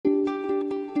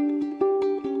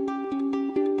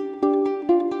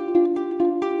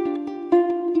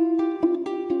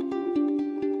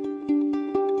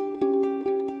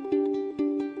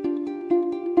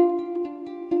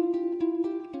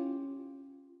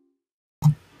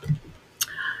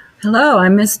Hello,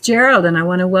 I'm Miss Gerald, and I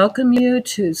want to welcome you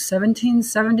to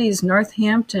 1770s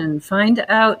Northampton. Find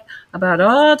out about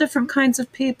all different kinds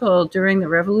of people during the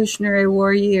Revolutionary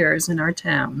War years in our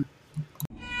town.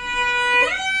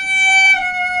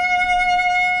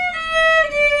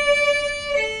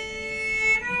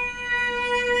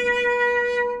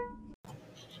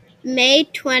 May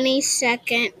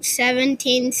 22nd,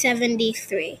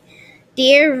 1773.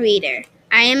 Dear reader,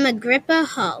 I am Agrippa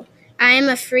Hull. I am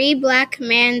a free black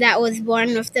man that was born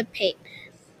in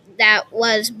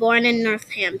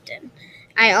Northampton.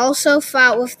 I also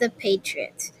fought with the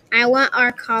Patriots. I want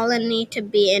our colony to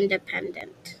be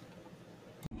independent.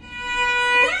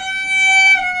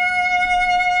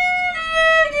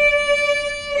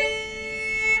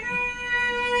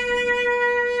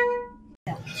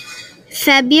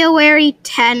 February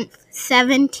 10th,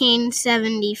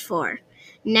 1774.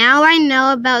 Now I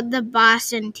know about the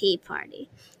Boston Tea Party.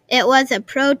 It was a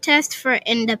protest for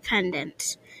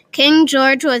independence. King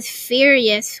George was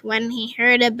furious when he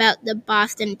heard about the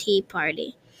Boston Tea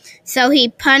Party, so he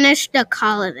punished the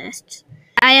colonists.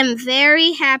 I am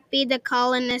very happy the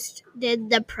colonists did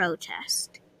the protest.